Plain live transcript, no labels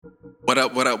What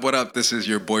up, what up, what up? This is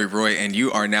your boy Roy, and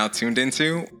you are now tuned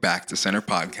into Back to Center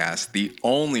Podcast, the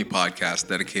only podcast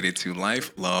dedicated to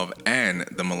life, love, and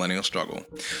the millennial struggle.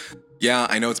 Yeah,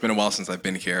 I know it's been a while since I've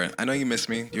been here. I know you miss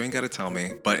me. You ain't got to tell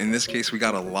me. But in this case, we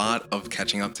got a lot of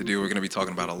catching up to do. We're going to be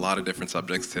talking about a lot of different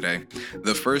subjects today.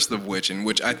 The first of which, and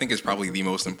which I think is probably the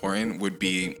most important, would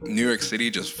be New York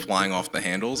City just flying off the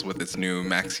handles with its new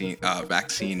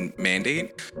vaccine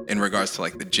mandate in regards to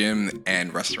like the gym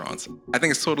and restaurants. I think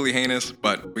it's totally heinous,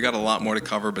 but we got a lot more to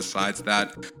cover besides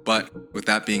that. But with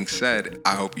that being said,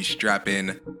 I hope you strap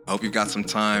in. I hope you've got some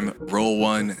time. Roll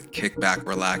one, kick back,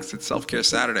 relax. It's Self-Care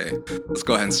Saturday. Let's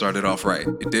go ahead and start it off right.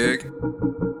 You dig?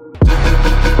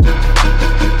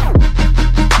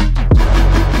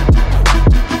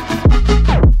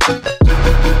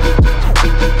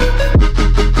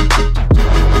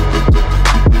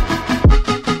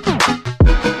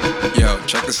 Yo,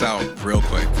 check this out real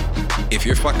quick. If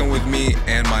you're fucking with me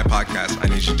and my podcast,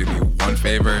 I need you to do me one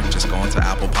favor. Just go onto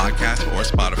Apple Podcasts or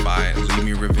Spotify and leave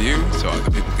me a review so other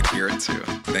people can hear it too.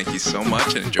 Thank you so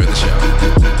much and enjoy the show.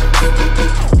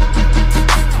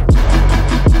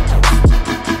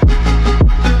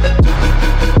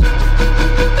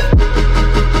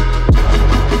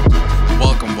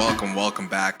 Welcome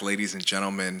back, ladies and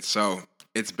gentlemen. So,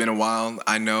 it's been a while.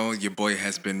 I know your boy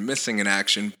has been missing in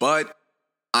action, but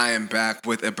I am back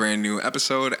with a brand new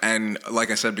episode. And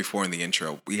like I said before in the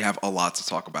intro, we have a lot to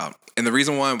talk about. And the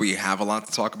reason why we have a lot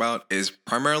to talk about is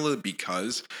primarily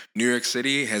because New York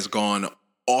City has gone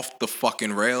off the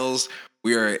fucking rails.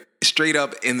 We are straight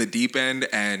up in the deep end.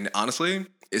 And honestly,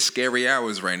 it's scary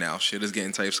hours right now. Shit is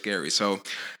getting type scary. So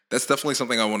that's definitely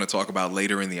something I want to talk about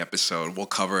later in the episode. We'll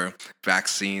cover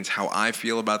vaccines, how I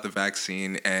feel about the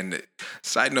vaccine. And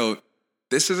side note,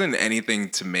 this isn't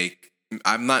anything to make,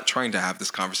 I'm not trying to have this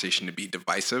conversation to be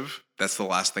divisive. That's the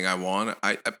last thing I want.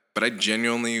 But I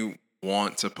genuinely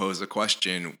want to pose a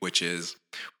question, which is,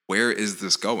 where is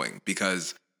this going?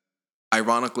 Because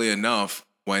ironically enough,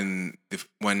 when it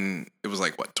was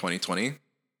like, 2020?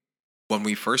 When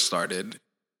we first started,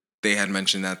 they had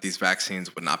mentioned that these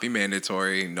vaccines would not be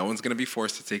mandatory. No one's going to be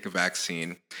forced to take a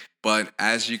vaccine. But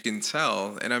as you can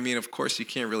tell, and I mean, of course, you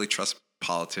can't really trust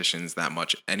politicians that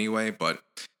much anyway, but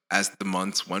as the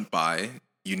months went by,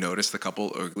 you noticed a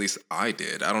couple, or at least I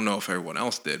did. I don't know if everyone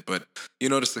else did, but you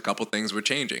noticed a couple things were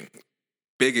changing.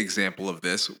 Big example of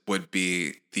this would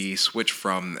be the switch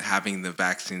from having the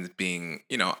vaccines being,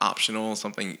 optional,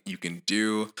 something you can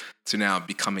do, to now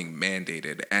becoming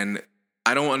mandated. And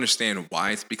I don't understand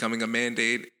why it's becoming a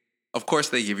mandate. Of course,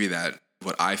 they give you that,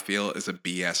 what I feel is a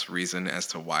BS reason as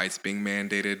to why it's being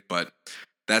mandated, but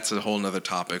that's a whole nother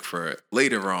topic for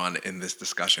later on in this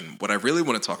discussion. What I really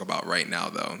want to talk about right now,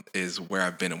 though, is where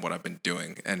I've been and what I've been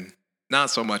doing. And not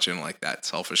so much in like that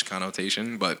selfish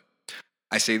connotation, but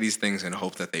I say these things in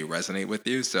hope that they resonate with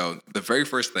you. So the very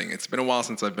first thing, it's been a while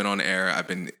since I've been on air. I've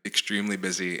been extremely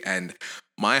busy, and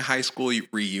my high school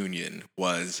reunion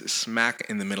was smack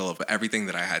in the middle of everything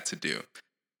that I had to do.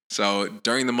 So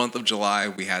during the month of July,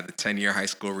 we had the 10-year high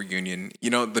school reunion.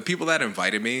 The people that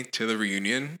invited me to the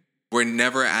reunion were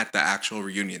never at the actual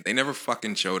reunion. They never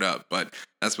fucking showed up, but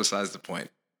that's besides the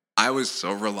point. I was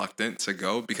so reluctant to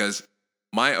go because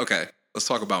let's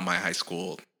talk about my high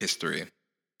school history.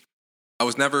 I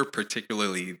was never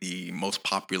particularly the most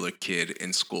popular kid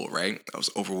in school, right? I was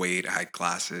overweight, I had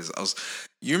glasses.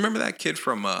 You remember that kid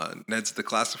from Ned's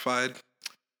Declassified?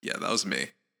 Yeah, that was me.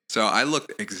 So I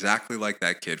looked exactly like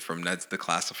that kid from Ned's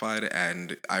Declassified,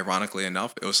 and ironically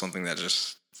enough, it was something that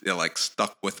just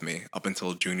stuck with me up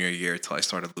until junior year till I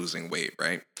started losing weight,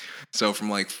 right? So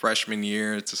from like freshman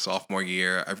year to sophomore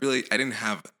year, I didn't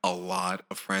have a lot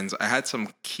of friends. I had some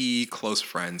key close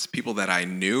friends, people that I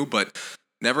knew, but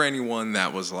never anyone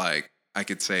that was I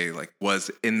could say was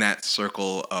in that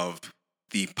circle of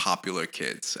the popular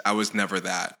kids. I was never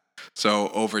that. So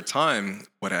over time,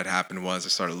 what had happened was I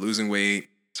started losing weight,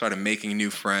 started making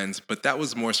new friends, but that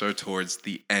was more so towards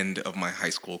the end of my high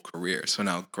school career. So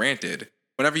now, granted,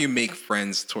 whenever you make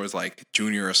friends towards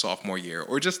junior or sophomore year,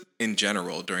 or just in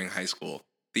general during high school,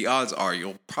 the odds are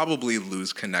you'll probably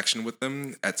lose connection with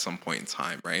them at some point in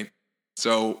time, right?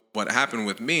 So what happened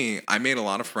with me, I made a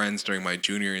lot of friends during my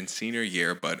junior and senior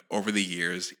year, but over the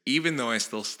years, even though I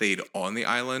still stayed on the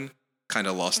island, kind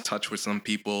of lost touch with some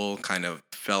people, kind of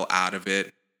fell out of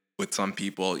it with some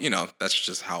people. That's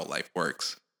just how life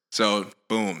works. So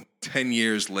boom, 10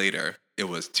 years later, it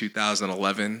was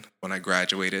 2011 when I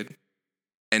graduated,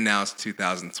 and now it's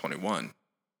 2021.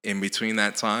 In between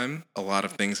that time, a lot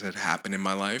of things had happened in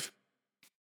my life,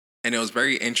 and it was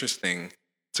very interesting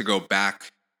to go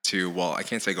back to, well, I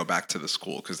can't say go back to the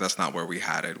school because that's not where we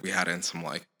had it. We had it in some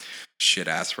like shit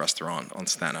ass restaurant on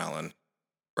Staten Island.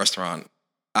 Restaurant.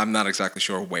 I'm not exactly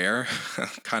sure where.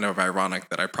 Kind of ironic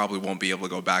that I probably won't be able to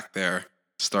go back there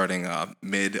starting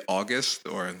mid-August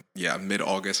or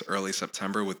mid-August, early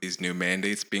September with these new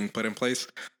mandates being put in place.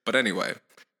 But anyway,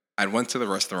 I went to the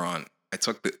restaurant. I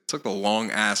took the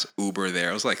long ass Uber there.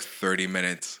 It was like 30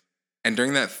 minutes. And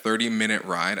during that 30-minute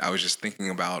ride, I was just thinking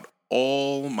about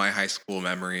all my high school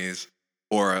memories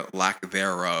or lack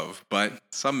thereof, but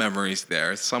some memories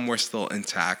there, some were still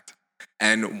intact.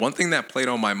 And one thing that played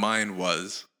on my mind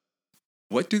was,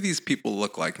 what do these people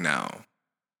look like now?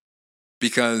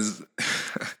 Because,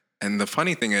 and the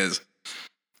funny thing is,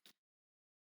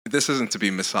 this isn't to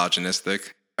be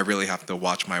misogynistic. I really have to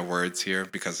watch my words here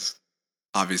because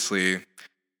obviously,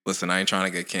 listen, I ain't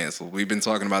trying to get canceled. We've been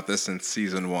talking about this since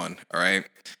season 1, all right?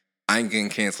 I ain't getting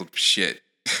canceled for shit.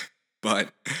 But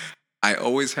I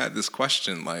always had this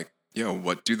question like, yo,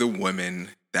 what do the women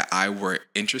that I were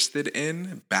interested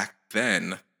in back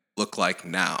then look like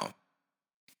now?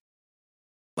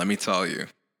 Let me tell you.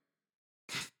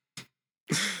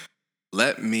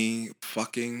 Let me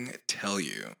fucking tell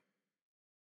you.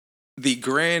 The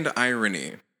grand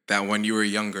irony that when you were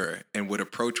younger and would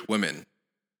approach women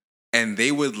and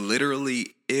they would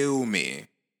literally ill me,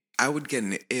 I would get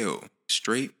an ill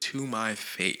straight to my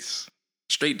face.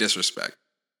 Straight disrespect.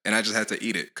 And I just had to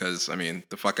eat it because, I mean,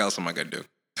 the fuck else am I going to do?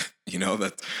 You know,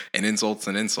 that an insult's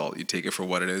an insult. You take it for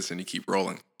what it is and you keep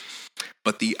rolling.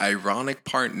 But the ironic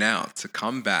part now, to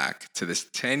come back to this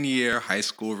 10-year high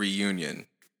school reunion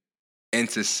and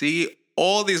to see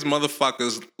all these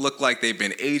motherfuckers look like they've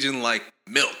been aging like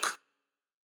milk.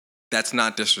 That's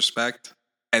not disrespect.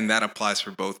 And that applies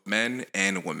for both men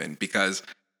and women because,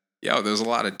 yo, there's a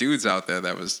lot of dudes out there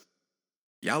that was,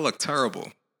 y'all look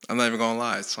terrible. I'm not even going to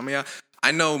lie. Some of y'all,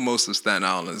 I know most of Staten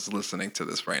Island is listening to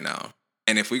this right now.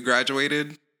 And if we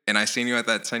graduated and I seen you at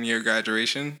that 10-year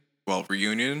graduation, well,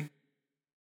 reunion,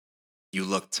 you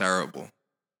looked terrible.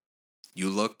 You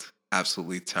looked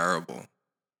absolutely terrible.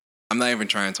 I'm not even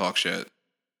trying to talk shit.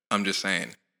 I'm just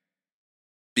saying.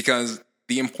 Because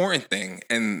the important thing,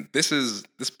 and this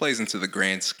plays into the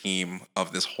grand scheme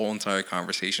of this whole entire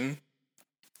conversation.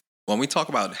 When we talk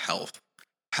about health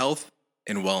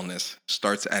and wellness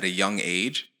starts at a young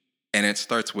age, and it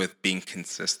starts with being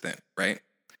consistent, right?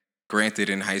 Granted,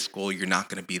 in high school, you're not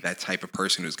going to be that type of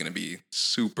person who's going to be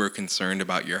super concerned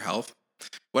about your health.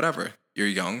 Whatever, you're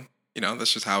young,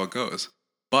 that's just how it goes.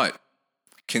 But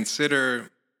consider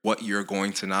what you're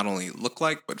going to not only look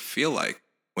like, but feel like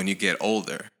when you get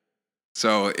older.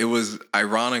 So it was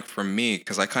ironic for me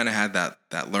because I kind of had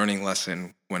that learning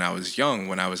lesson when I was young,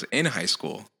 when I was in high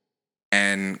school.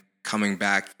 And coming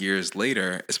back years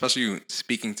later, especially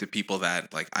speaking to people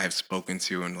that like I've spoken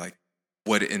to and like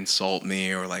would insult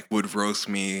me or like would roast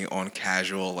me on a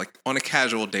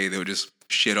casual day, they would just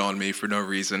shit on me for no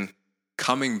reason.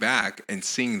 Coming back and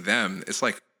seeing them, it's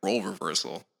like role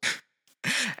reversal.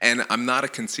 And I'm not a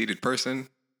conceited person.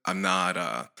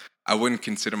 I wouldn't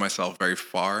consider myself very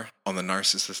far on the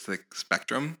narcissistic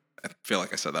spectrum. I feel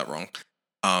like I said that wrong.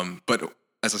 But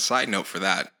as a side note for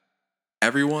that,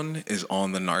 everyone is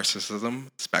on the narcissism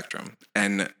spectrum.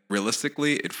 And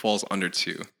realistically, it falls under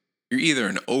 2. You're either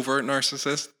an overt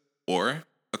narcissist or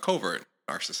a covert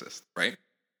narcissist, right?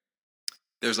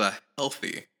 There's a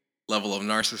healthy level of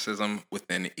narcissism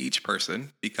within each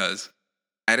person because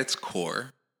at its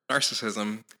core,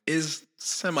 narcissism is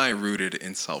semi-rooted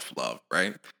in self-love,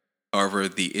 right? However,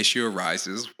 the issue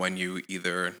arises when you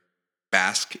either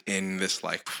bask in this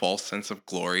like false sense of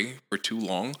glory for too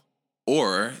long,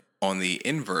 or on the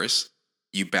inverse,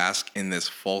 you bask in this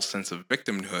false sense of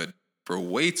victimhood for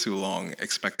way too long,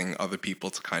 expecting other people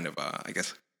to kind of,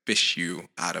 fish you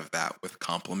out of that with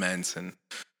compliments and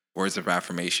words of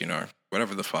affirmation or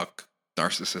whatever the fuck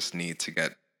narcissists need to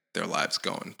get their lives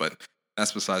going. But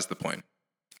that's besides the point.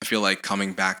 I feel like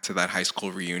coming back to that high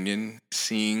school reunion,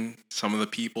 seeing some of the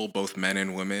people, both men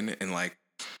and women, and like,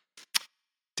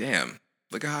 damn,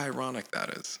 look how ironic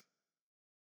that is.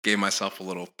 Gave myself a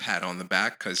little pat on the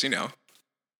back because,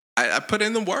 I put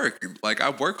in the work. Like,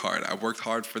 I work hard. I worked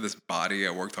hard for this body.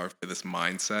 I worked hard for this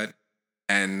mindset.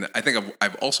 And I think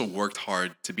I've also worked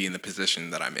hard to be in the position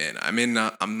that I'm in.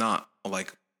 I'm not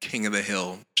like king of the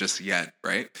hill just yet,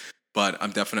 right? But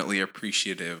I'm definitely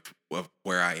appreciative of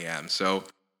where I am. So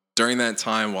during that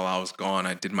time while I was gone,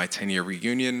 I did my 10-year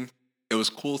reunion. It was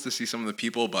cool to see some of the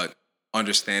people, but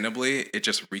understandably, it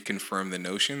just reconfirmed the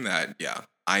notion that, yeah,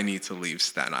 I need to leave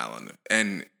Staten Island.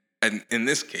 And in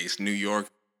this case, New York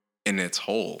in its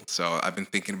whole. So I've been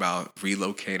thinking about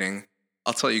relocating.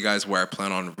 I'll tell you guys where I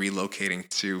plan on relocating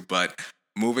to, but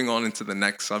moving on into the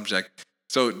next subject.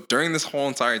 So during this whole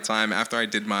entire time, after I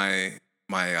did my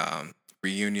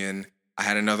reunion, I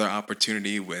had another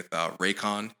opportunity with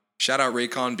Raycon. Shout out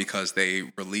Raycon because they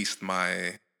released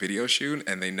my video shoot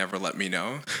and they never let me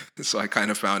know. So I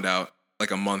kind of found out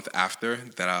like a month after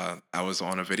that I was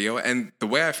on a video. And the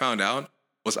way I found out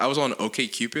was I was on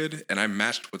OkCupid and I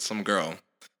matched with some girl,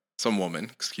 some woman,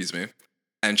 excuse me.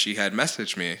 And she had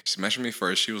messaged me. She messaged me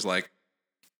first. She was like,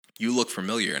 "You look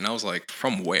familiar." And I was like,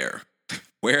 "From where?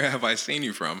 Where have I seen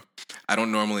you from?" I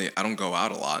don't go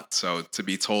out a lot. So to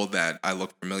be told that I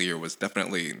look familiar was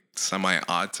definitely semi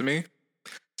odd to me.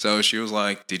 So she was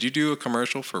like, "Did you do a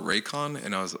commercial for Raycon?"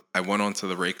 And I went onto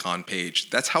the Raycon page.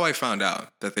 That's how I found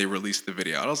out that they released the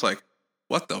video. I was like,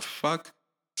 "What the fuck?"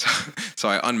 So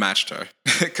I unmatched her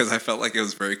because I felt like it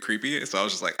was very creepy. So I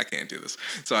was just like, I can't do this.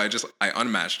 So I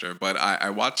unmatched her. But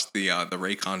I watched the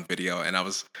Raycon video and I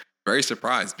was very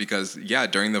surprised because yeah,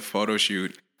 during the photo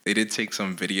shoot, they did take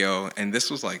some video, and this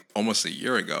was like almost a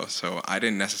year ago. So I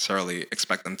didn't necessarily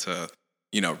expect them to,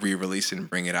 re-release it and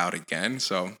bring it out again.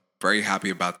 So very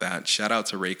happy about that. Shout out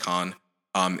to Raycon.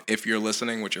 If you're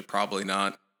listening, which you're probably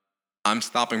not, I'm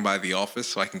stopping by the office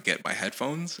so I can get my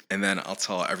headphones, and then I'll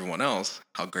tell everyone else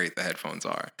how great the headphones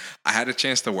are. I had a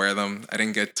chance to wear them. I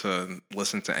didn't get to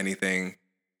listen to anything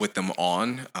with them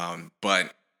on,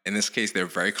 but in this case, they're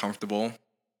very comfortable,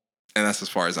 and that's as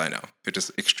far as I know. They're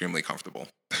just extremely comfortable.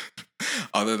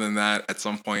 Other than that, at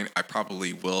some point, I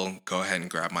probably will go ahead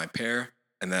and grab my pair,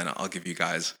 and then I'll give you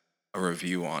guys a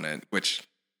review on it, which,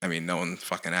 I mean, no one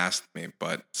fucking asked me,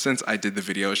 but since I did the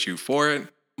video shoot for it,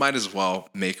 might as well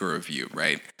make a review,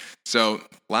 right? So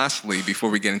lastly, before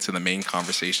we get into the main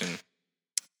conversation,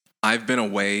 I've been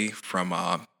away from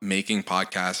making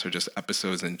podcasts or just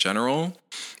episodes in general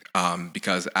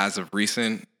because as of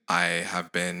recent, I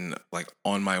have been like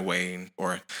on my way,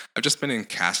 or I've just been in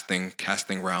casting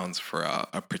rounds for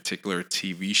a particular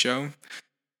TV show.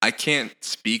 I can't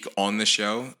speak on the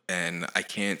show and I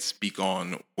can't speak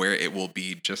on where it will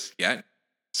be just yet.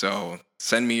 So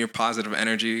send me your positive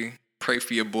energy. Pray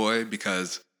for your boy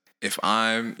because if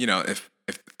I'm, if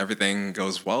everything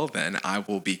goes well, then I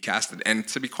will be casted. And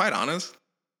to be quite honest,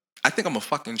 I think I'm a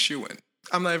fucking shoo-in.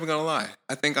 I'm not even gonna lie.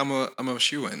 I think I'm a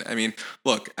shoo-in. I mean,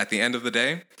 look, at the end of the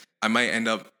day, I might end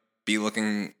up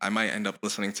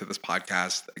listening to this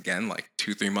podcast again like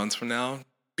 2-3 months from now,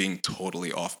 being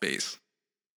totally off base.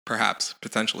 Perhaps,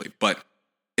 potentially. But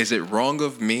is it wrong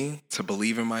of me to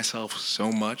believe in myself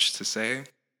so much to say,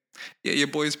 yeah, your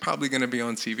boy's probably gonna be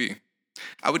on TV?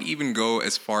 I would even go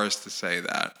as far as to say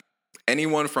that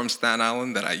anyone from Staten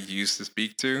Island that I used to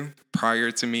speak to prior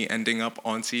to me ending up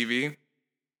on TV,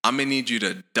 I'm going to need you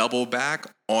to double back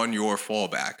on your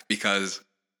fallback, because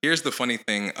here's the funny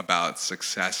thing about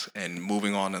success and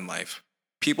moving on in life.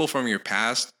 People from your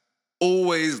past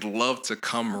always love to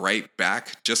come right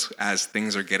back just as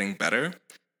things are getting better.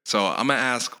 So I'm going to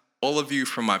ask all of you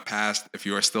from my past, if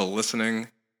you are still listening,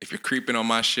 if you're creeping on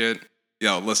my shit,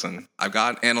 yo, listen, I've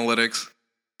got analytics.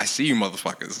 I see you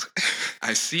motherfuckers.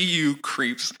 I see you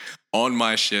creeps on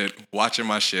my shit, watching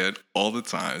my shit all the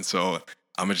time. So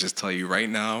I'm going to just tell you right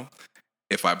now,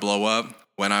 if I blow up,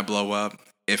 when I blow up,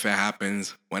 if it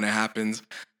happens, when it happens,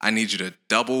 I need you to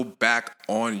double back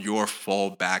on your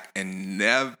fallback and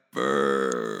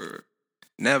never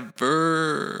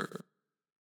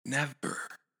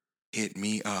hit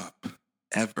me up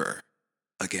ever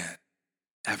again.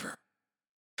 Ever.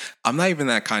 I'm not even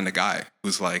that kind of guy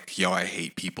who's like, yo, I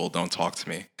hate people, don't talk to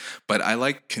me. But I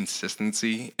like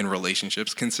consistency in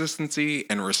relationships, consistency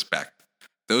and respect.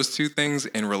 Those two things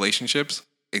in relationships,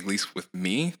 at least with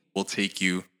me, will take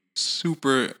you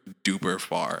super duper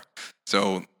far.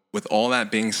 So with all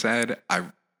that being said, I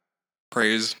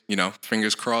praise,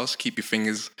 fingers crossed, keep your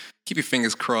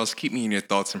fingers crossed, keep me in your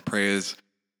thoughts and prayers.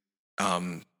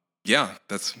 Yeah,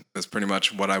 that's pretty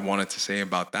much what I wanted to say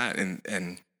about that.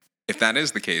 And if that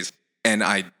is the case, and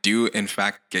I do in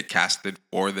fact get casted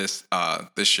for this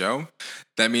show,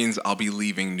 that means I'll be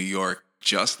leaving New York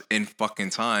just in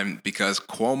fucking time, because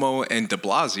Cuomo and de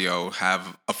Blasio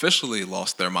have officially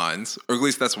lost their minds, or at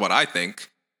least that's what I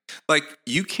think. Like,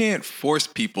 you can't force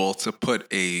people to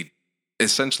put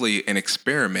essentially an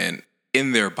experiment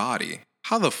in their body.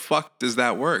 How the fuck does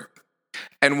that work?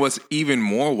 And what's even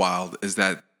more wild is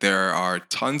that there are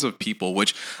tons of people,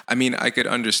 which, I mean, I could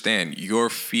understand. Your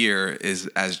fear is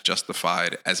as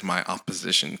justified as my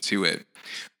opposition to it.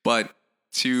 But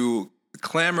to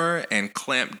clamor and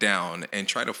clamp down and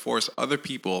try to force other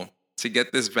people to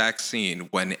get this vaccine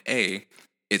when A,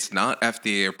 it's not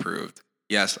FDA approved.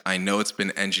 Yes, I know it's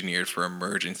been engineered for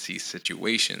emergency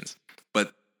situations,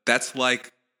 but that's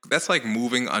like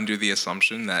moving under the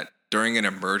assumption that during an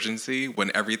emergency when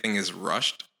everything is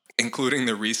rushed, including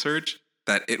the research,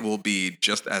 that it will be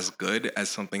just as good as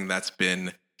something that's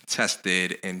been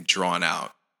tested and drawn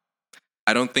out.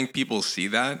 I don't think people see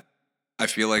that. I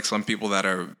feel like some people that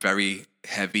are very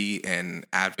heavy and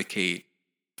advocate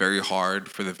very hard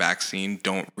for the vaccine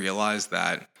don't realize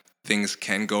that things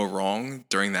can go wrong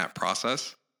during that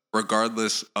process,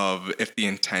 regardless of if the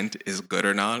intent is good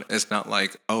or not. It's not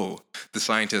like, oh, the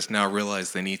scientists now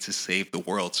realize they need to save the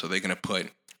world, so they're going to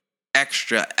put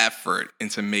extra effort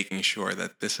into making sure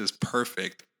that this is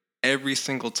perfect every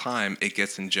single time it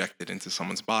gets injected into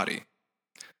someone's body.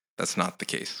 That's not the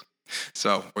case.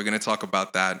 So we're going to talk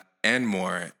about that and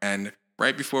more. And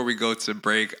right before we go to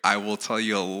break, I will tell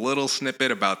you a little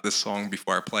snippet about this song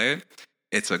before I play it.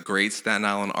 It's a great Staten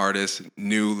Island artist,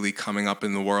 newly coming up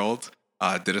in the world.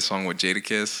 Did a song with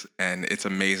Jadakiss, and it's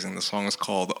amazing. The song is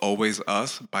called Always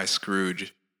Us by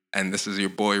Scrooge. And this is your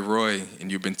boy Roy,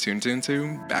 and you've been tuned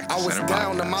into Back to Center Podcast. I was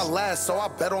down to my last, so I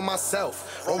bet on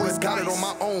myself. Always got it on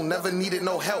my own, never needed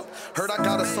no help. Heard I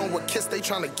got a song with Kiss, they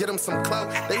trying to get him some clout.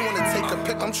 They want to take a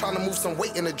pic, I'm trying to move some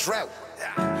weight in the drought.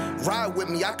 Ride with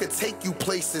me, I could take you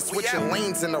places. Switching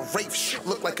lanes in a Wraith, shit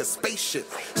look like a spaceship.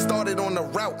 Started on the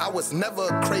route, I was never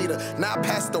a crater. Now I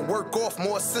passed the work off,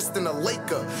 more assist than a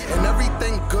Laker. And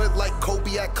everything good like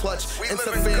Kobe at clutch.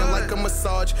 Interfering like a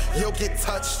massage, you'll get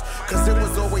touched. Cause it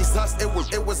was always us,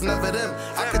 it was never them.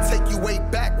 I could take you way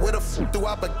back, where the f do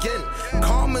I begin?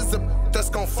 Karma's a that's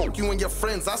gon' fuck you and your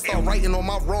friends. I start writing on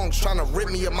my wrongs, trying to rid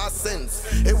me of my sins.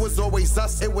 It was always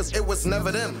us, it was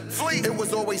never them. It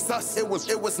was always us, it was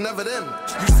never them.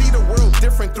 You see the world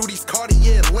different through these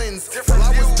Cartier lenses. While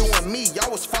I was doing me,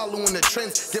 y'all was following the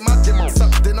trends. Get my demo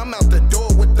sucked, then I'm out the door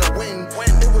with the wind.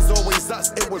 It was always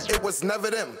us, it was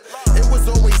never them. It was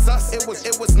always us, it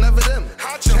was never them.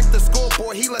 Check the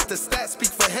scoreboard, he let the stats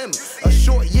speak for him. A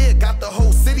short year got the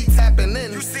whole city tapping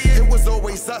in. It was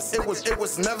always us, it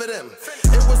was never them.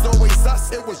 It was always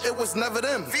us, it was never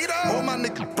them. All my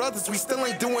nigga brothers, we still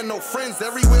ain't doing no friends.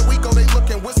 Everywhere we go, they look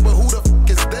and whisper, who the f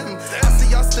is them? I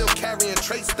see y'all still carrying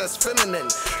traits that's feminine.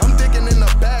 I'm digging in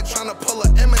the bag, trying to pull a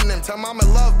Eminem. Tell mama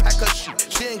love, pack her shit,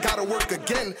 she ain't gotta work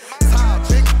again. Tie a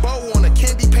big bow on a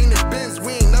candy painted Benz.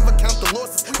 We ain't never count the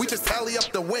losses, we just tally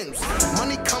up the wins.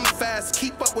 Money come fast,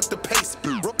 keep up with the pace.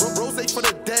 Rose for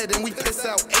the dead, and we piss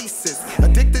out aces.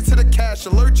 Addicted to the cash,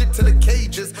 allergic to the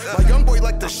cages. My young boy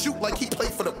like to shoot like he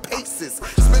played for the Pacers.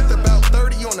 Spent about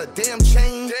 30 on a damn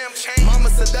chain. Mama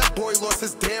said that boy lost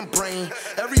his damn brain.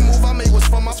 Every move I made was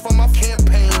from my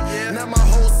campaign. Now my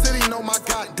whole city know my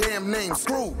goddamn name,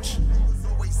 Scrooge.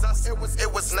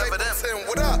 It was never them.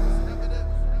 What up?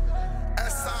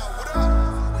 S.I. what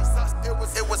up?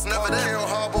 It was never them. Kill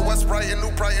Harbor, West Brighton,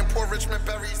 New Brighton, Port Richmond,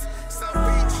 Berries, South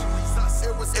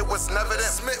Beach. It was never them.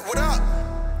 Smith, what up?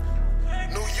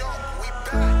 New York, we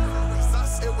back.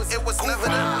 It was never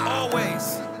them.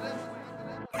 Always.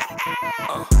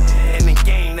 In the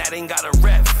game that ain't got a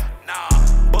ref.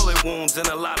 Nah. Bullet wounds and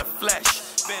a lot of flesh.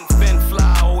 Fin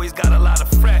fly, always got a lot of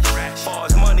fresh. Far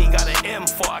as money, got an M,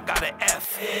 for I got an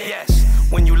F. Yes,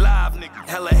 when you live, nigga,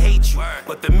 hella hate you.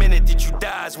 But the minute that you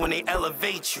die is when they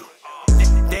elevate you.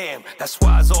 Damn, that's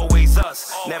why it's always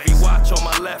us. And every watch on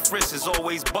my left wrist is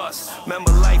always bust.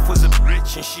 Remember life was a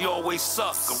bitch and she always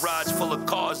sucked. Garage full of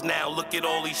cars now, look at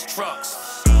all these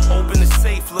trucks. Open the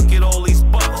safe, look at all these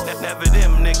bucks. That never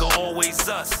them, nigga, always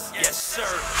us. Yes,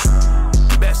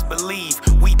 sir. Best believe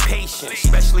we patient,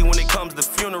 especially when it comes to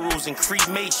funerals and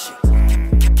cremation.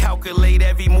 Calculate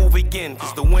every move again,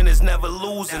 cause the winners never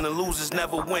lose and the losers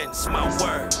never win. It's my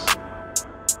word.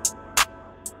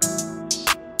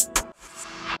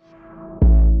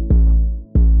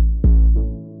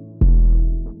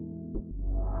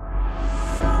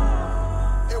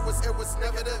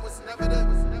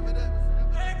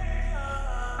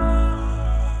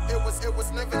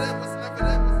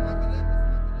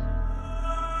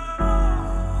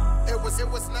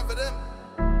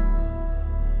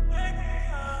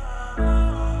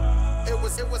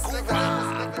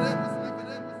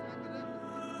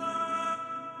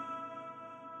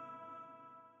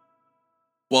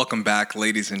 Welcome back,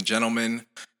 ladies and gentlemen.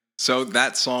 So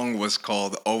that song was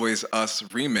called Always Us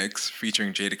Remix,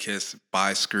 featuring Jadakiss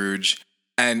by Scrooge.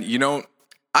 And you know,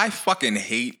 I fucking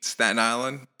hate Staten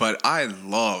Island, but I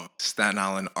love Staten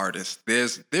Island artists.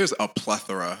 There's a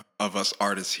plethora of us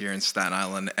artists here in Staten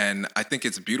Island, and I think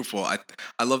it's beautiful.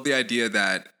 I love the idea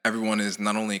that everyone is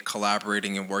not only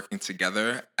collaborating and working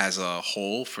together as a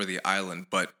whole for the island,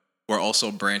 but we're also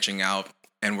branching out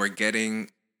and we're getting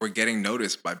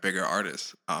noticed by bigger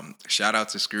artists. Shout out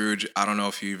to Scrooge. I don't know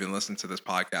if you even listen to this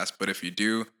podcast, but if you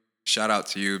do, shout out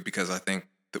to you, because I think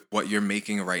what you're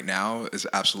making right now is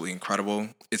absolutely incredible.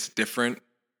 It's different,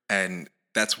 and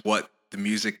that's what the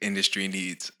music industry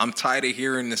needs. I'm tired of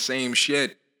hearing the same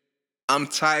shit.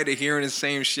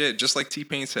 Just like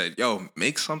T-Pain said, yo,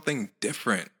 make something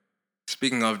different.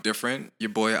 Speaking of different, your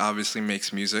boy obviously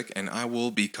makes music, and I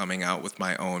will be coming out with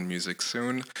my own music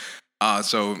soon.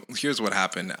 So here's what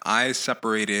happened. I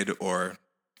separated, or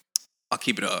I'll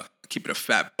keep it a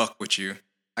fat buck with you.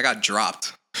 I got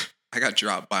dropped.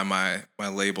 By my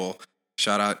label.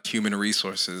 Shout out Human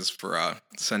Resources for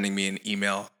sending me an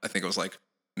email. I think it was like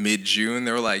mid-June.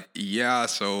 They were like, yeah,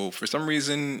 so for some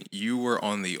reason you were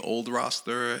on the old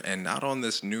roster and not on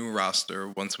this new roster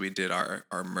once we did our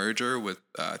merger with,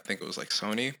 I think it was like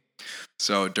Sony.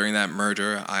 So during that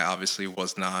merger, I obviously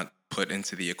was not put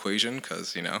into the equation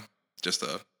because, just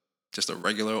a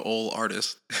regular old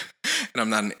artist. And I'm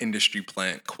not an industry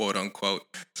plant, quote unquote.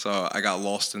 So I got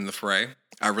lost in the fray.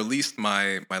 I released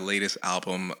my latest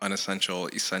album, Unessential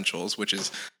Essentials, which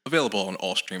is available on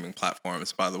all streaming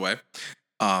platforms, by the way.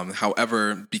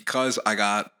 However, because I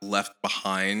got left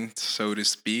behind, so to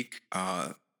speak,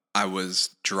 I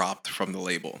was dropped from the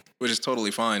label, which is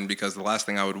totally fine because the last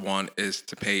thing I would want is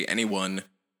to pay anyone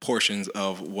portions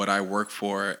of what I work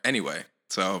for anyway.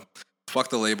 So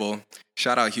fuck the label.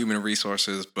 Shout out Human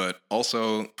Resources, but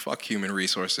also fuck Human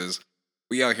Resources.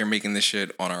 We out here making this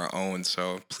shit on our own,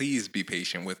 so please be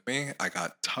patient with me. I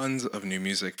got tons of new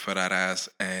music for that ass,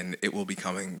 and it will be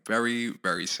coming very,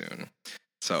 very soon.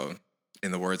 So,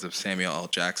 in the words of Samuel L.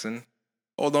 Jackson,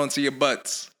 hold on to your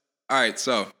butts. All right,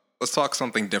 so let's talk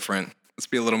something different. Let's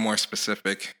be a little more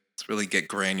specific. Let's really get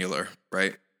granular,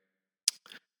 right?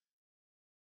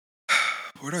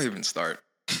 Where do I even start?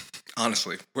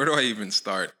 Honestly, where do I even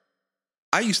start?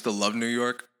 I used to love New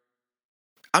York.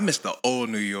 I miss the old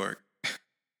New York.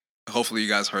 Hopefully you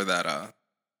guys heard that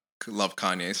Love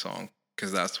Kanye song,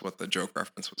 because that's what the joke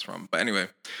reference was from. But anyway,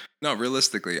 no,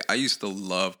 realistically, I used to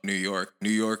love New York. New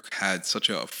York had such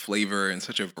a flavor and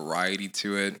such a variety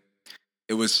to it.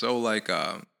 It was so like,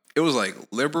 it was like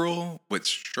liberal with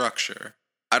structure.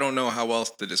 I don't know how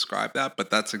else to describe that, but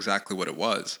that's exactly what it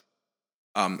was.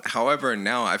 However,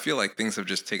 now I feel like things have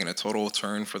just taken a total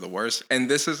turn for the worse. And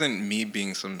this isn't me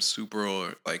being some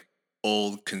super like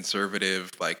old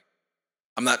conservative, like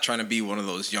I'm not trying to be one of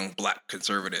those young black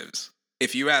conservatives.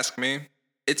 If you ask me,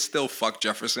 it's still fuck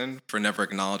Jefferson for never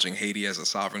acknowledging Haiti as a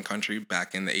sovereign country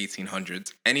back in the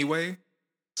 1800s anyway.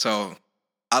 So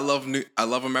I love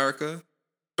America,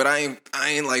 but I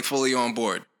ain't like fully on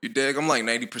board. You dig? I'm like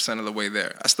 90% of the way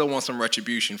there. I still want some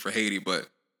retribution for Haiti, but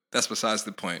that's besides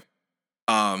the point.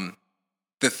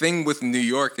 The thing with New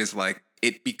York is like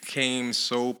it became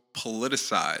so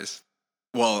politicized.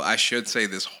 Well, I should say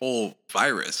this whole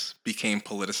virus became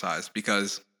politicized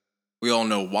because we all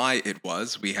know why it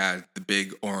was. We had the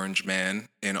big orange man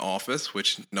in office,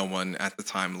 which no one at the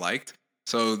time liked.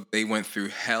 So they went through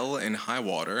hell and high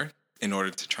water in order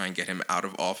to try and get him out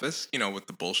of office, with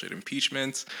the bullshit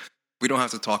impeachments. We don't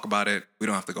have to talk about it. We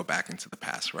don't have to go back into the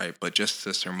past, right? But just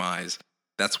to surmise,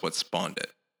 that's what spawned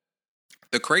it.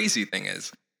 The crazy thing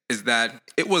is that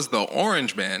it was the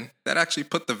orange man that actually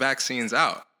put the vaccines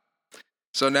out.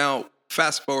 So now,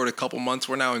 fast forward a couple months,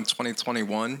 we're now in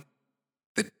 2021.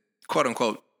 The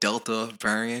quote-unquote Delta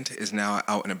variant is now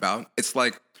out and about. It's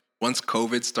like once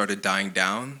COVID started dying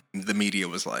down, the media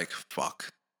was like,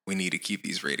 fuck, we need to keep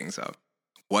these ratings up.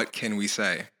 What can we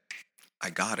say? I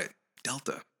got it.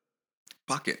 Delta.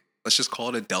 Fuck it. Let's just call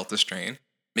it a Delta strain.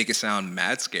 Make it sound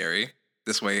mad scary.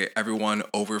 This way, everyone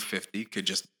over 50 could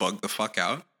just bug the fuck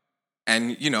out.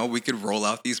 And, we could roll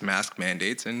out these mask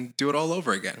mandates and do it all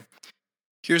over again.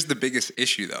 Here's the biggest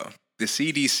issue, though. The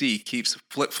CDC keeps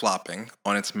flip-flopping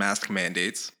on its mask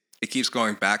mandates. It keeps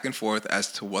going back and forth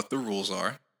as to what the rules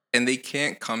are, and they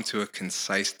can't come to a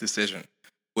concise decision,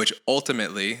 which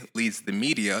ultimately leads the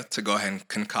media to go ahead and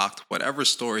concoct whatever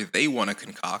story they want to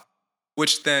concoct,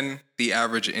 which then the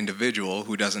average individual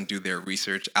who doesn't do their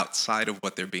research outside of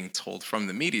what they're being told from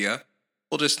the media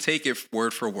will just take it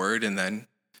word for word and then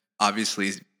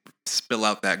obviously spill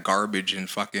out that garbage and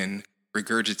fucking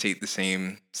regurgitate the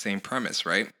same premise,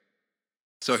 right?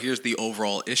 So here's the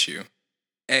overall issue.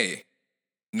 A,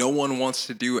 no one wants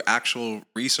to do actual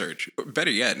research.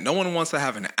 Better yet, no one wants to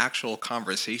have an actual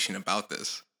conversation about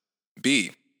this.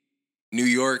 B, New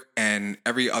York and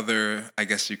every other, I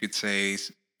guess you could say,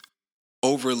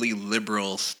 overly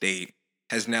liberal state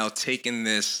has now taken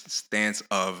this stance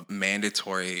of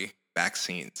mandatory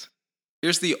vaccines.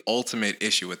 Here's the ultimate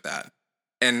issue with that.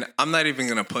 And I'm not even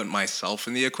going to put myself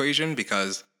in the equation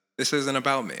because this isn't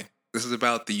about me. This is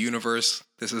about the universe.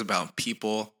 This is about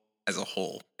people as a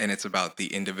whole. And it's about the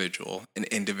individual and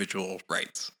individual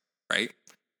rights, right?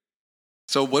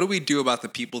 So what do we do about the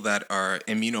people that are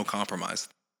immunocompromised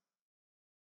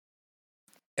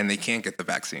and they can't get the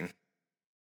vaccine?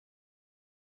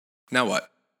 Now what?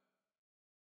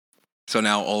 So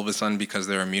now all of a sudden, because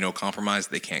they're immunocompromised,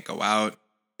 they can't go out,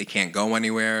 they can't go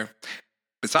anywhere.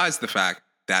 Besides the fact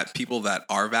that people that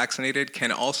are vaccinated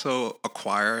can also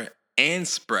acquire and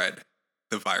spread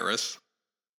the virus.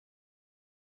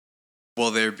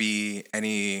 Will there be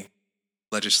any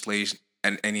legislation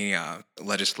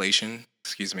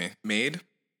made?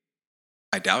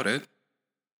 I doubt it.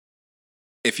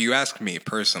 If you ask me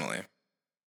personally,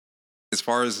 as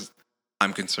far as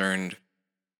I'm concerned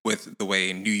with the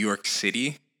way New York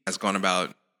City has gone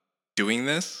about doing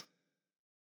this,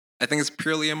 I think it's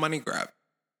purely a money grab.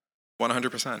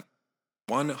 100%.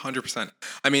 100%.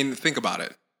 I mean, think about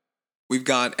it. We've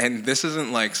got, and this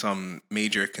isn't like some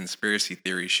major conspiracy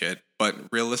theory shit, but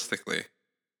realistically,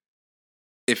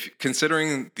 if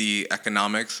considering the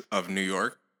economics of New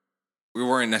York, we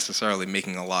weren't necessarily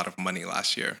making a lot of money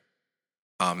last year.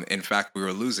 In fact, we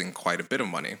were losing quite a bit of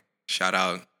money. Shout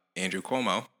out Andrew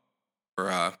Cuomo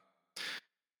for,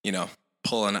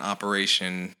 pulling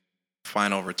Operation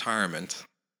Final Retirement.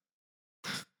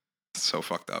 So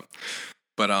fucked up.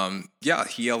 But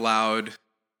he allowed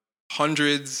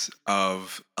hundreds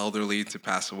of elderly to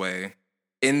pass away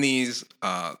in these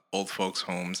old folks'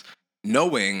 homes,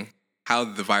 knowing how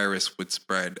the virus would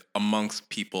spread amongst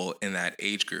people in that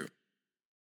age group.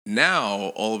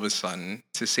 Now, all of a sudden,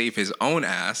 to save his own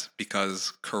ass,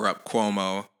 because corrupt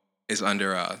Cuomo is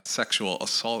under sexual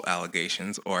assault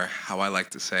allegations, or how I like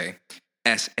to say,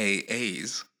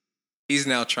 SAAs, he's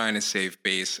now trying to save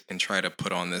face and try to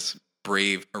put on this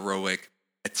brave, heroic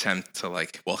attempt to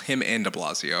him and de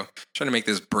Blasio, trying to make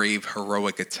this brave,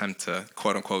 heroic attempt to,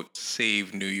 quote unquote,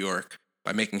 save New York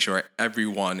by making sure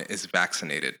everyone is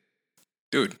vaccinated.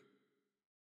 Dude,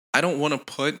 I don't want to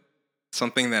put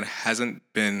something that hasn't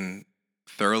been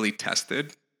thoroughly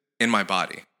tested in my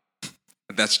body.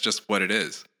 That's just what it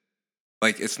is.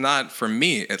 It's not, for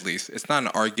me at least, it's not an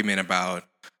argument about,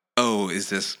 oh, is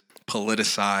this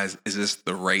politicized? Is this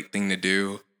the right thing to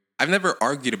do? I've never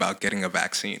argued about getting a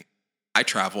vaccine. I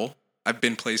travel. I've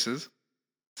been places.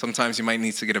 Sometimes you might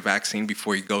need to get a vaccine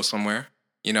before you go somewhere.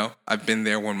 I've been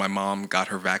there when my mom got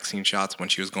her vaccine shots when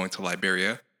she was going to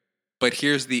Liberia. But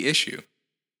here's the issue.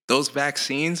 Those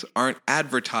vaccines aren't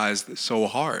advertised so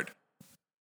hard.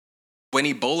 When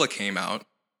Ebola came out,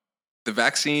 the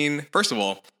vaccine, first of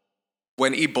all,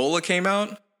 when Ebola came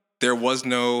out, there was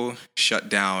no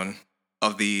shutdown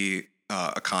of the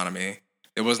economy.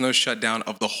 There was no shutdown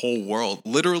of the whole world.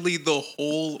 Literally, the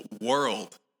whole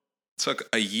world took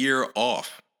a year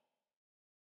off.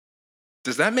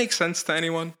 Does that make sense to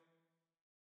anyone?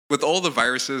 With all the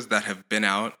viruses that have been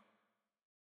out,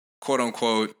 quote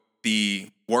unquote,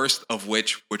 the worst of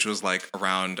which was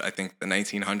around, I think, the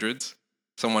 1900s.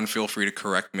 Someone feel free to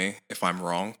correct me if I'm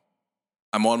wrong.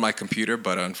 I'm on my computer,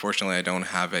 but unfortunately I don't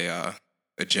have a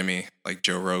Jimmy like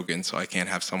Joe Rogan, so I can't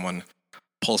have someone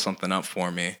pull something up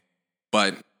for me.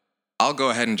 But I'll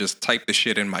go ahead and just type the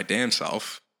shit in my damn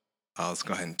self. Let's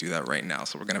go ahead and do that right now.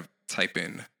 So we're going to type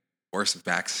in worst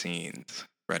vaccines.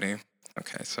 Ready?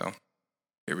 Okay, so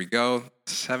here we go.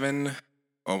 7.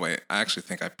 Oh, wait. I actually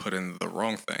think I put in the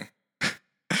wrong thing.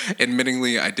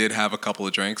 Admittingly, I did have a couple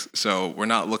of drinks, so we're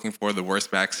not looking for the worst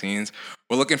vaccines.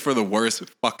 We're looking for the worst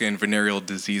fucking venereal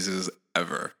diseases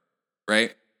ever,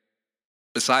 right?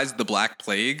 Besides the Black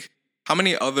Plague, how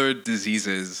many other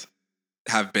diseases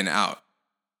have been out?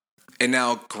 And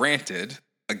now, granted,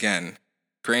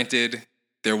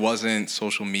 there wasn't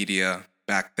social media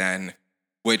back then,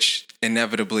 which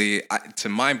inevitably, to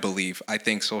my belief, I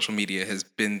think social media has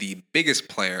been the biggest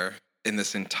player in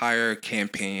this entire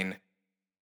campaign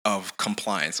of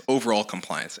compliance, overall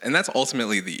compliance. And that's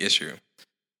ultimately the issue.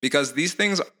 Because these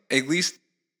things, at least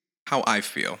how I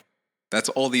feel, that's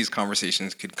all these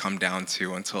conversations could come down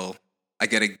to until I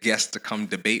get a guest to come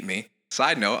debate me.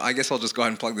 Side note, I guess I'll just go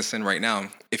ahead and plug this in right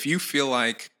now. If you feel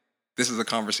like this is a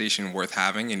conversation worth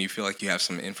having and you feel like you have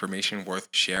some information worth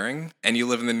sharing and you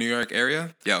live in the New York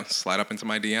area, slide up into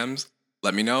my DMs.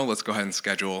 Let me know. Let's go ahead and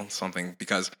schedule something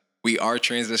because we are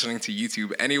transitioning to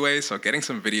YouTube anyway, so getting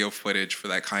some video footage for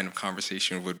that kind of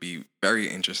conversation would be very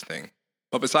interesting.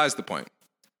 But besides the point,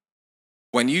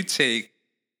 when you take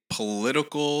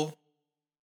political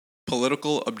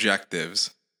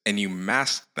objectives and you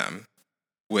mask them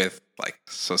with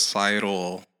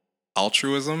societal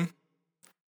altruism,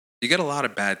 you get a lot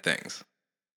of bad things.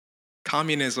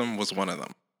 Communism was one of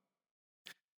them.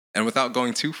 And without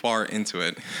going too far into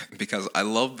it, because I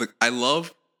love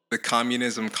the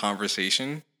communism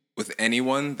conversation with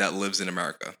anyone that lives in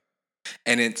America.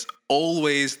 And it's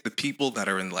always the people that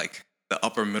are in like the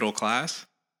upper middle class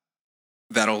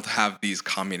that'll have these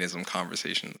communism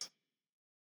conversations.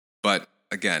 But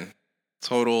again,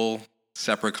 total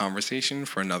separate conversation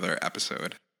for another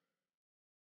episode.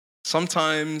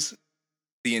 Sometimes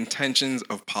the intentions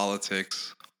of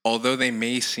politics, although they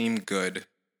may seem good,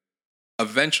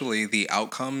 eventually the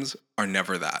outcomes are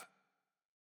never that.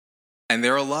 And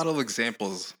there are a lot of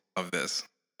examples of this,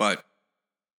 but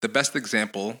the best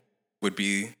example would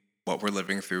be what we're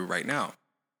living through right now.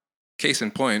 Case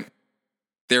in point,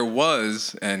 there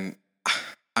was, and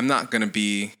I'm not going to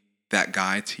be that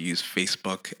guy to use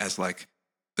Facebook as like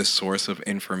the source of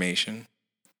information.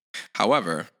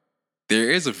 However, there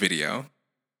is a video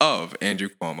of Andrew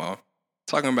Cuomo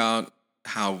talking about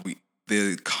how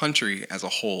the country as a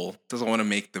whole doesn't want to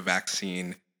make the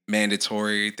vaccine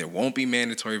mandatory. There won't be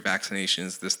mandatory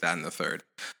vaccinations, this, that, and the third.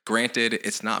 Granted,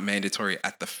 it's not mandatory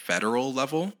at the federal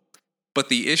level, but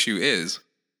the issue is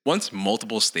once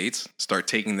multiple states start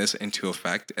taking this into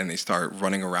effect and they start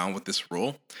running around with this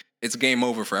rule, it's game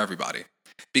over for everybody.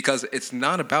 Because it's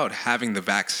not about having the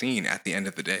vaccine at the end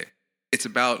of the day. It's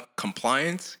about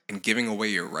compliance and giving away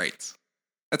your rights.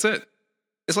 That's it.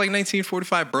 It's like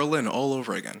 1945 Berlin all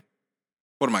over again.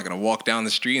 What am I going to walk down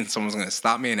the street and someone's going to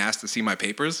stop me and ask to see my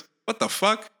papers? What the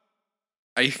fuck?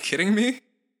 Are you kidding me?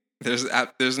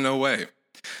 There's no way.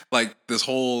 Like this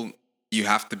whole you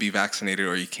have to be vaccinated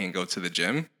or you can't go to the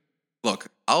gym. Look,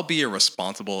 I'll be a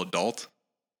responsible adult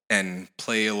and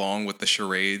play along with the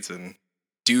charades and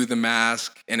do the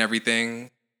mask and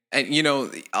everything. And, you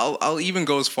know, I'll even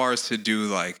go as far as to do,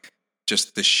 like,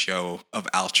 just the show of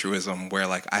altruism where,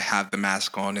 like, I have the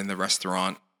mask on in the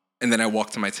restaurant and then I walk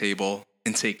to my table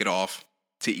and take it off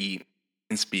to eat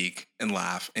and speak and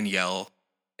laugh and yell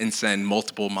and send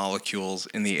multiple molecules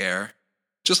in the air.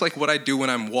 Just like what I do when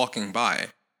I'm walking by.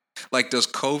 Like, does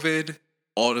COVID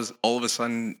all of a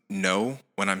sudden know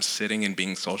when I'm sitting and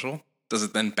being social? Does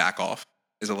it then back off?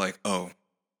 Is it like, oh,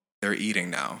 they're eating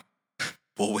now.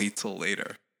 We'll wait till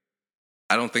later.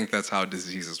 I don't think that's how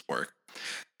diseases work.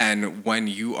 And when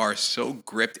you are so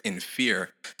gripped in fear,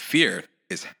 fear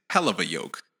is hell of a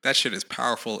yoke. That shit is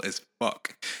powerful as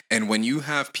fuck. And when you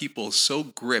have people so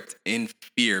gripped in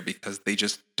fear because they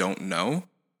just don't know,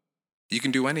 you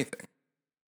can do anything.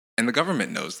 And the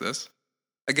government knows this.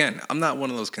 Again, I'm not one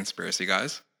of those conspiracy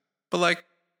guys, but like,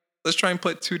 let's try and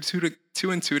put two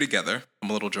and two together.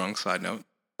 I'm a little drunk, side note.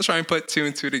 Let's try and put 2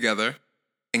 and 2 together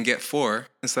and get 4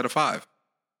 instead of 5.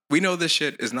 We know this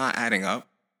shit is not adding up.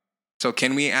 So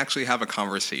can we actually have a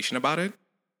conversation about it?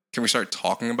 Can we start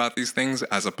talking about these things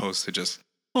as opposed to just,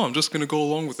 oh, I'm just going to go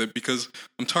along with it because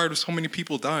I'm tired of so many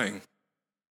people dying?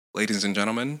 Ladies and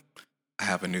gentlemen, I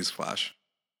have a newsflash.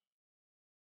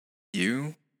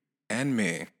 You and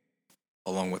me,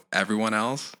 along with everyone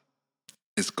else,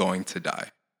 is going to die.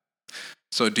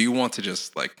 So do you want to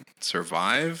just like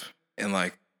survive and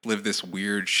like live this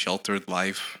weird sheltered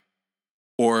life?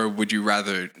 Or would you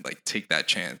rather like take that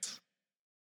chance?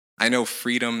 I know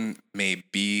freedom may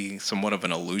be somewhat of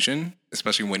an illusion,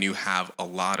 especially when you have a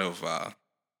lot of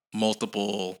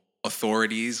multiple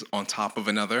authorities on top of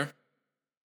another.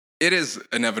 It is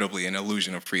inevitably an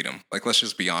illusion of freedom. Like, let's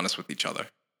just be honest with each other.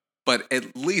 But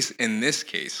at least in this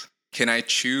case, can I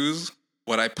choose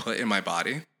what I put in my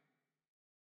body?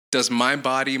 Does my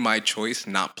body, my choice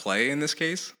not play in this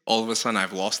case? All of a sudden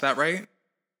I've lost that right?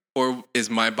 Or is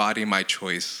my body, my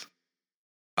choice,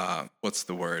 what's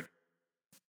the word?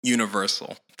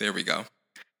 Universal. There we go.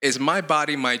 Is my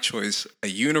body, my choice a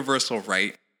universal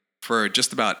right for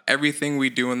just about everything we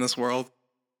do in this world?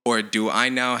 Or do I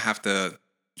now have to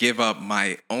give up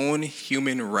my own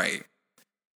human right,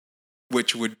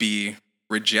 which would be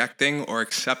rejecting or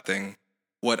accepting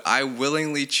what I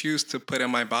willingly choose to put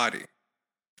in my body?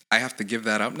 I have to give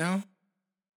that up now?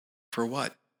 For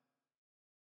what?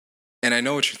 And I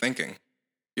know what you're thinking.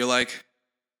 You're like,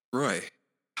 Roy,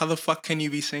 how the fuck can you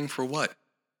be saying for what?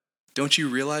 Don't you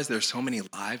realize there's so many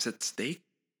lives at stake?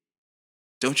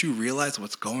 Don't you realize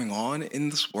what's going on in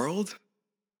this world?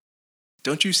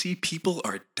 Don't you see people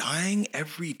are dying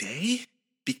every day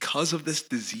because of this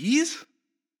disease?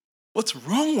 What's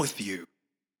wrong with you?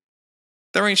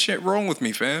 There ain't shit wrong with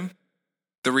me, fam.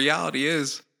 The reality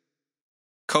is,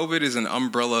 COVID is an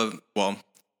umbrella,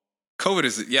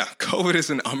 COVID is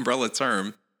an umbrella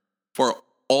term for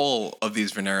all of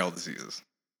these venereal diseases.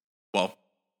 Well,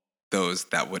 those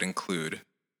that would include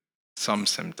some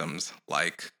symptoms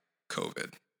like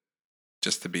COVID,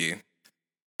 just to be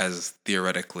as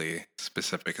theoretically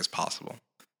specific as possible.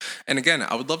 And again,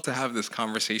 I would love to have this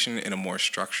conversation in a more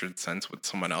structured sense with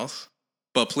someone else,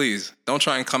 but please don't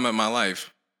try and come at my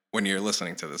life when you're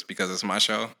listening to this, because it's my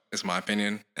show, it's my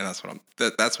opinion, and that's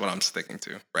what I'm sticking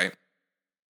to, right?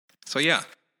 So yeah,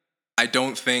 I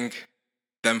don't think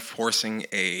them forcing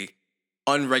a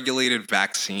unregulated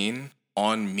vaccine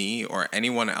on me or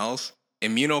anyone else,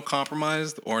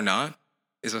 immunocompromised or not,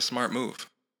 is a smart move.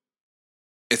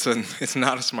 It's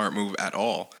not a smart move at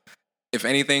all. If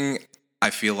anything, I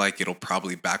feel like it'll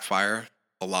probably backfire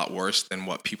a lot worse than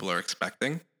what people are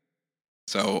expecting.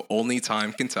 So only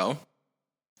time can tell.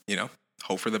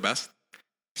 Hope for the best,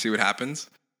 see what happens.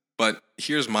 But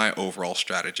here's my overall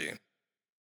strategy.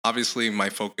 Obviously, my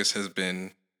focus has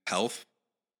been health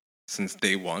since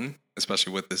day one,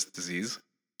 especially with this disease.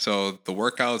 So the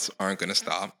workouts aren't going to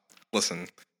stop. Listen,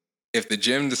 if the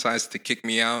gym decides to kick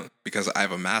me out because I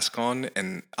have a mask on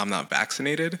and I'm not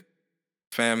vaccinated,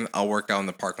 fam, I'll work out in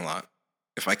the parking lot.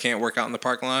 If I can't work out in the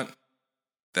parking lot,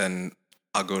 then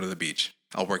I'll go to the beach.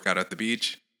 I'll work out at the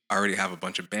beach. I already have a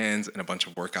bunch of bands and a bunch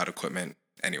of workout equipment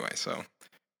anyway. So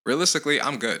realistically,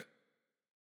 I'm good.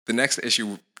 The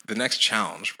next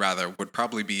challenge rather, would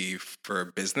probably be for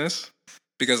business,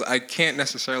 because I can't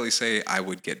necessarily say I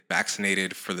would get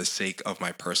vaccinated for the sake of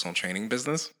my personal training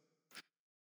business.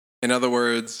 In other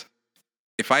words,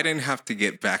 if I didn't have to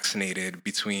get vaccinated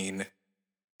between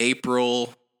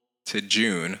April to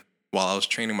June while I was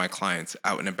training my clients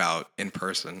out and about in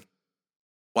person,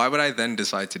 why would I then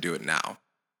decide to do it now?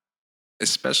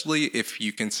 Especially if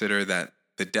you consider that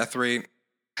the death rate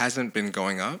hasn't been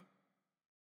going up,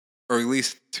 or at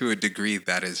least to a degree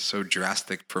that is so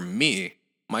drastic for me,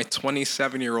 my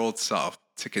 27-year-old self,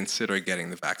 to consider getting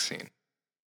the vaccine.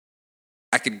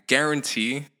 I could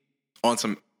guarantee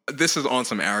this is on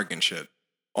some arrogant shit.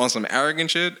 On some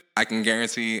arrogant shit, I can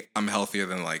guarantee I'm healthier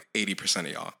than like 80%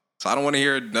 of y'all. So I don't want to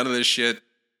hear none of this shit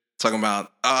talking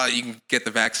about, you can get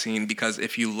the vaccine, because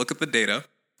if you look at the data,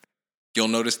 you'll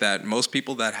notice that most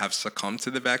people that have succumbed to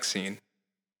the vaccine,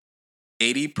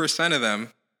 80% of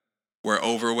them were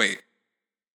overweight,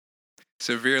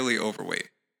 severely overweight.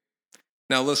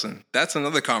 Now listen, that's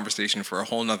another conversation for a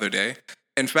whole nother day.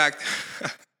 In fact,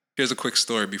 here's a quick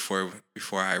story before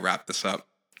I wrap this up.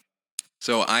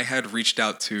 So I had reached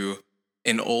out to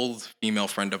an old female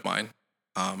friend of mine,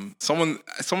 someone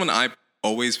I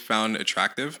always found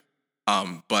attractive,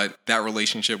 but that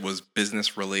relationship was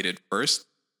business related first.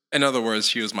 In other words,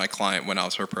 she was my client when I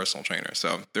was her personal trainer,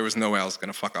 so there was no way I was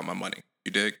going to fuck up my money.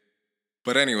 You dig?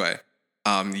 But anyway,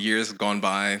 years have gone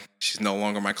by. She's no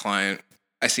longer my client.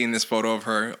 I seen this photo of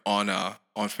her on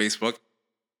Facebook,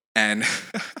 and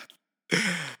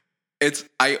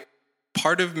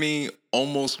part of me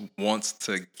almost wants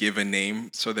to give a name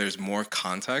so there's more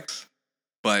context,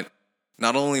 but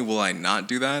not only will I not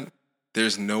do that,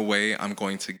 there's no way I'm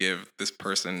going to give this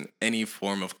person any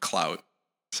form of clout.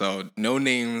 So no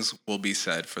names will be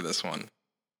said for this one.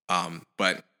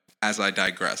 But as I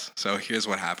digress, so here's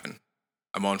what happened.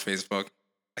 I'm on Facebook.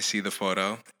 I see the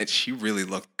photo, and she really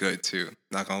looked good too.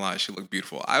 Not gonna lie, she looked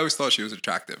beautiful. I always thought she was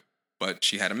attractive, but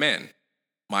she had a man.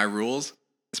 My rules,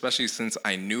 especially since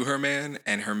I knew her man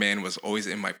and her man was always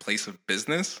in my place of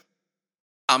business,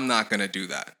 I'm not gonna do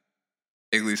that.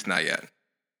 At least not yet.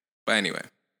 But anyway,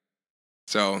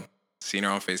 so seen her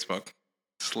on Facebook,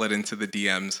 slid into the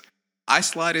DMs. I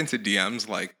slide into DMs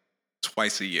like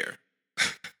twice a year.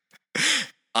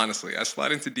 Honestly, I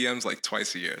slide into DMs like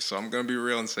twice a year. So I'm going to be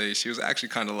real and say she was actually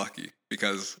kind of lucky,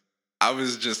 because I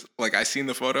was just like, I seen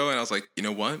the photo and I was like, you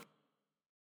know what?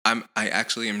 I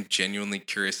actually am genuinely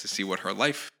curious to see what her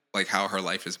life, like how her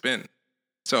life has been.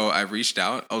 So I reached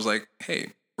out. I was like,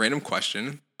 hey, random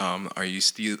question. Are you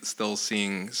still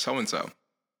seeing so-and-so?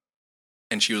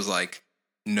 And she was like,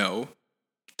 no, ...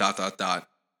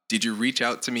 Did you reach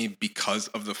out to me because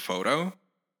of the photo?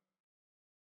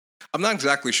 I'm not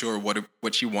exactly sure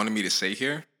what she wanted me to say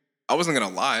here. I wasn't going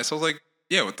to lie. So I was like,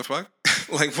 yeah, what the fuck?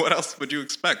 Like, what else would you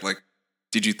expect? Like,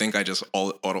 did you think I just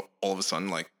all of a sudden,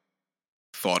 like,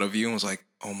 thought of you and was like,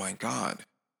 oh my God,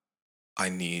 I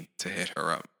need to hit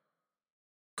her up?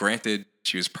 Granted,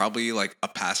 she was probably like a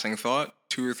passing thought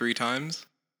 2 or 3 times.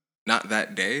 Not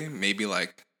that day, maybe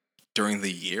like during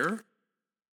the year.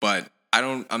 But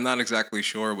I'm not exactly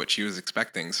sure what she was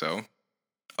expecting. So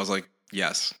I was like,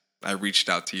 yes, I reached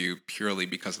out to you purely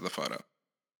because of the photo.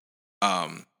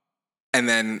 And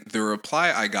then the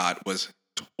reply I got was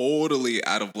totally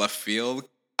out of left field.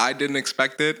 I didn't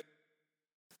expect it.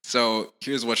 So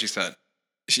here's what she said.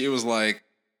 She was like,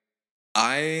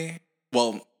 prior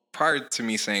to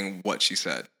me saying what she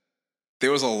said,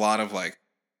 there was a lot of like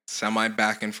semi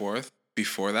back and forth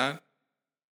before that,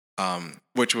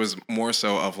 which was more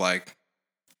so of like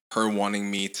her wanting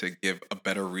me to give a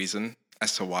better reason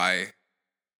as to why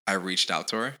I reached out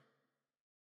to her.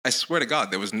 I swear to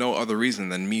God, there was no other reason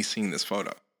than me seeing this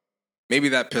photo. Maybe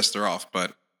that pissed her off,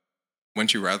 but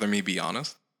wouldn't you rather me be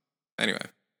honest? Anyway,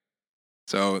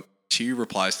 so she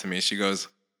replies to me. She goes,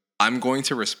 I'm going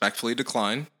to respectfully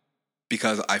decline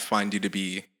because I find you to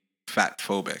be fat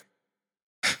phobic.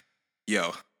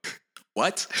 Yo,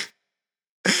 what?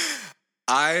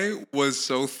 I was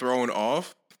so thrown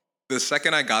off. The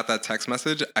second I got that text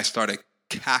message, I started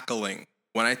cackling.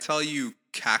 When I tell you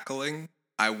cackling,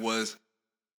 I was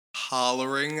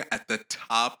hollering at the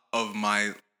top of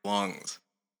my lungs.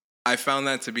 I found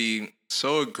that to be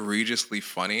so egregiously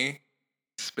funny,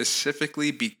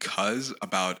 specifically because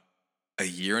about a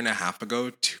year and a half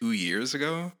ago, 2 years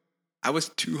ago, I was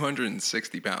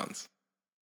 260 pounds.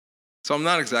 So I'm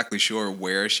not exactly sure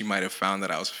where she might have found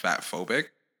that I was fat phobic.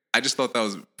 I just thought that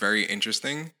was very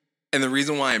interesting. And the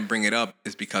reason why I bring it up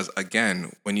is because,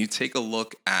 again, when you take a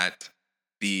look at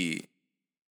the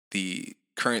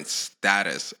current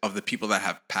status of the people that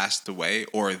have passed away,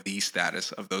 or the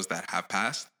status of those that have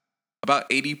passed, about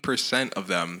 80% of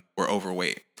them were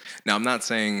overweight. Now, I'm not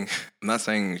saying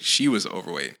she was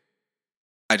overweight.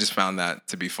 I just found that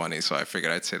to be funny, so I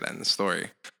figured I'd say that in the story.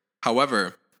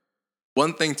 However,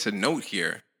 one thing to note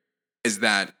here is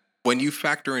that when you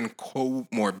factor in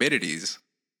comorbidities,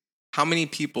 how many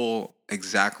people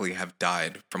exactly have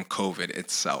died from COVID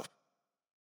itself?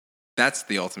 That's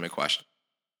the ultimate question.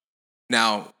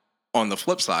 Now, on the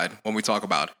flip side, when we talk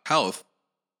about health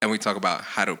and we talk about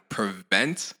how to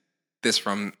prevent this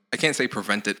from, I can't say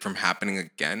prevent it from happening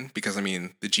again, because I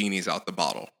mean, the genie's out the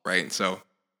bottle, right? So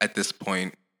at this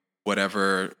point,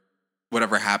 whatever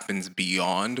happens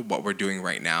beyond what we're doing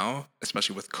right now,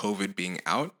 especially with COVID being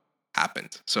out,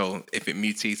 happened. So if it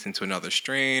mutates into another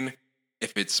strain,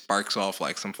 if it sparks off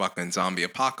like some fucking zombie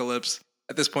apocalypse,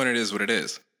 at this point it is what it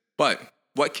is. But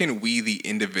what can we, the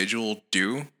individual,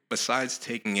 do besides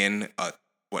taking in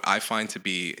what I find to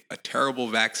be a terrible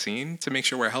vaccine to make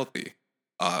sure we're healthy?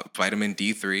 Vitamin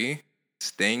D3,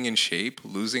 staying in shape,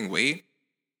 losing weight,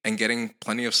 and getting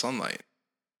plenty of sunlight.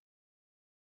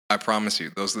 I promise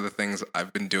you, those are the things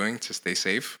I've been doing to stay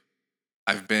safe.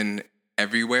 I've been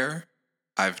everywhere.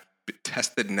 I've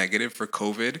tested negative for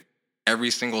COVID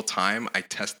every single time I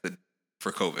tested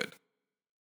for COVID.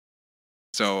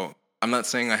 So I'm not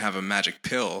saying I have a magic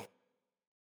pill,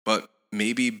 but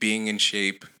maybe being in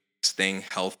shape, staying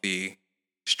healthy,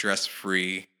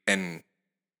 stress-free, and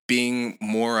being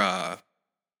more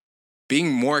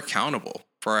accountable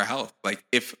for our health. Like,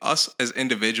 if us as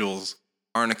individuals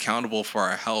aren't accountable for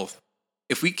our health,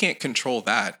 if we can't control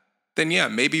that, then yeah,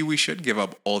 maybe we should give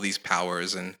up all these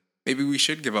powers and maybe we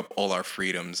should give up all our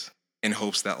freedoms in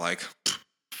hopes that like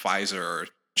Pfizer or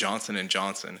Johnson &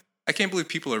 Johnson. I can't believe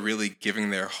people are really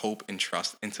giving their hope and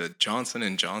trust into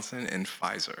Johnson & Johnson and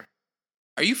Pfizer.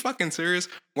 Are you fucking serious?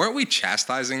 Weren't we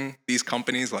chastising these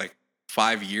companies like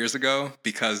 5 years ago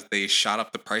because they shot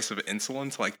up the price of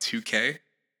insulin to like $2,000?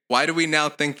 Why do we now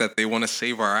think that they want to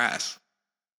save our ass?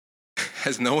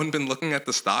 Has no one been looking at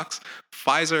the stocks?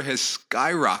 Pfizer has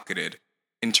skyrocketed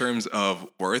in terms of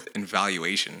worth and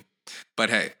valuation. But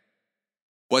hey,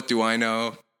 what do I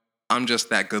know? I'm just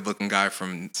that good-looking guy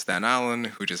from Staten Island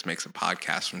who just makes a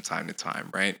podcast from time to time,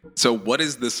 right? So what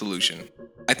is the solution?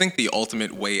 I think the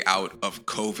ultimate way out of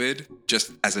COVID,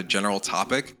 just as a general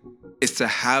topic, is to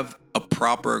have a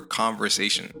proper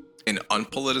conversation, an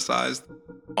unpoliticized,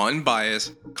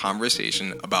 unbiased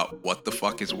conversation about what the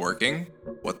fuck is working,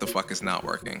 what the fuck is not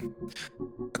working.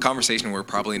 A conversation we're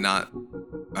probably not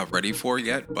ready for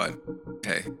yet, but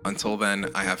hey, until then,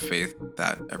 I have faith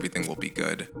that everything will be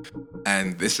good.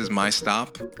 And this is my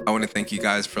stop. I want to thank you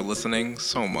guys for listening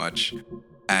so much.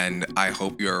 And I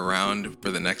hope you're around for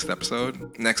the next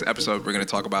episode. Next episode, we're going to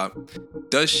talk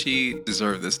about, does she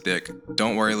deserve this dick?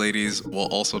 Don't worry, ladies. We'll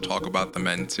also talk about the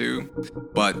men too.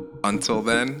 But until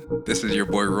then, this is your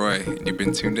boy Roy, and you've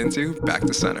been tuned into Back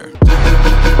to Center.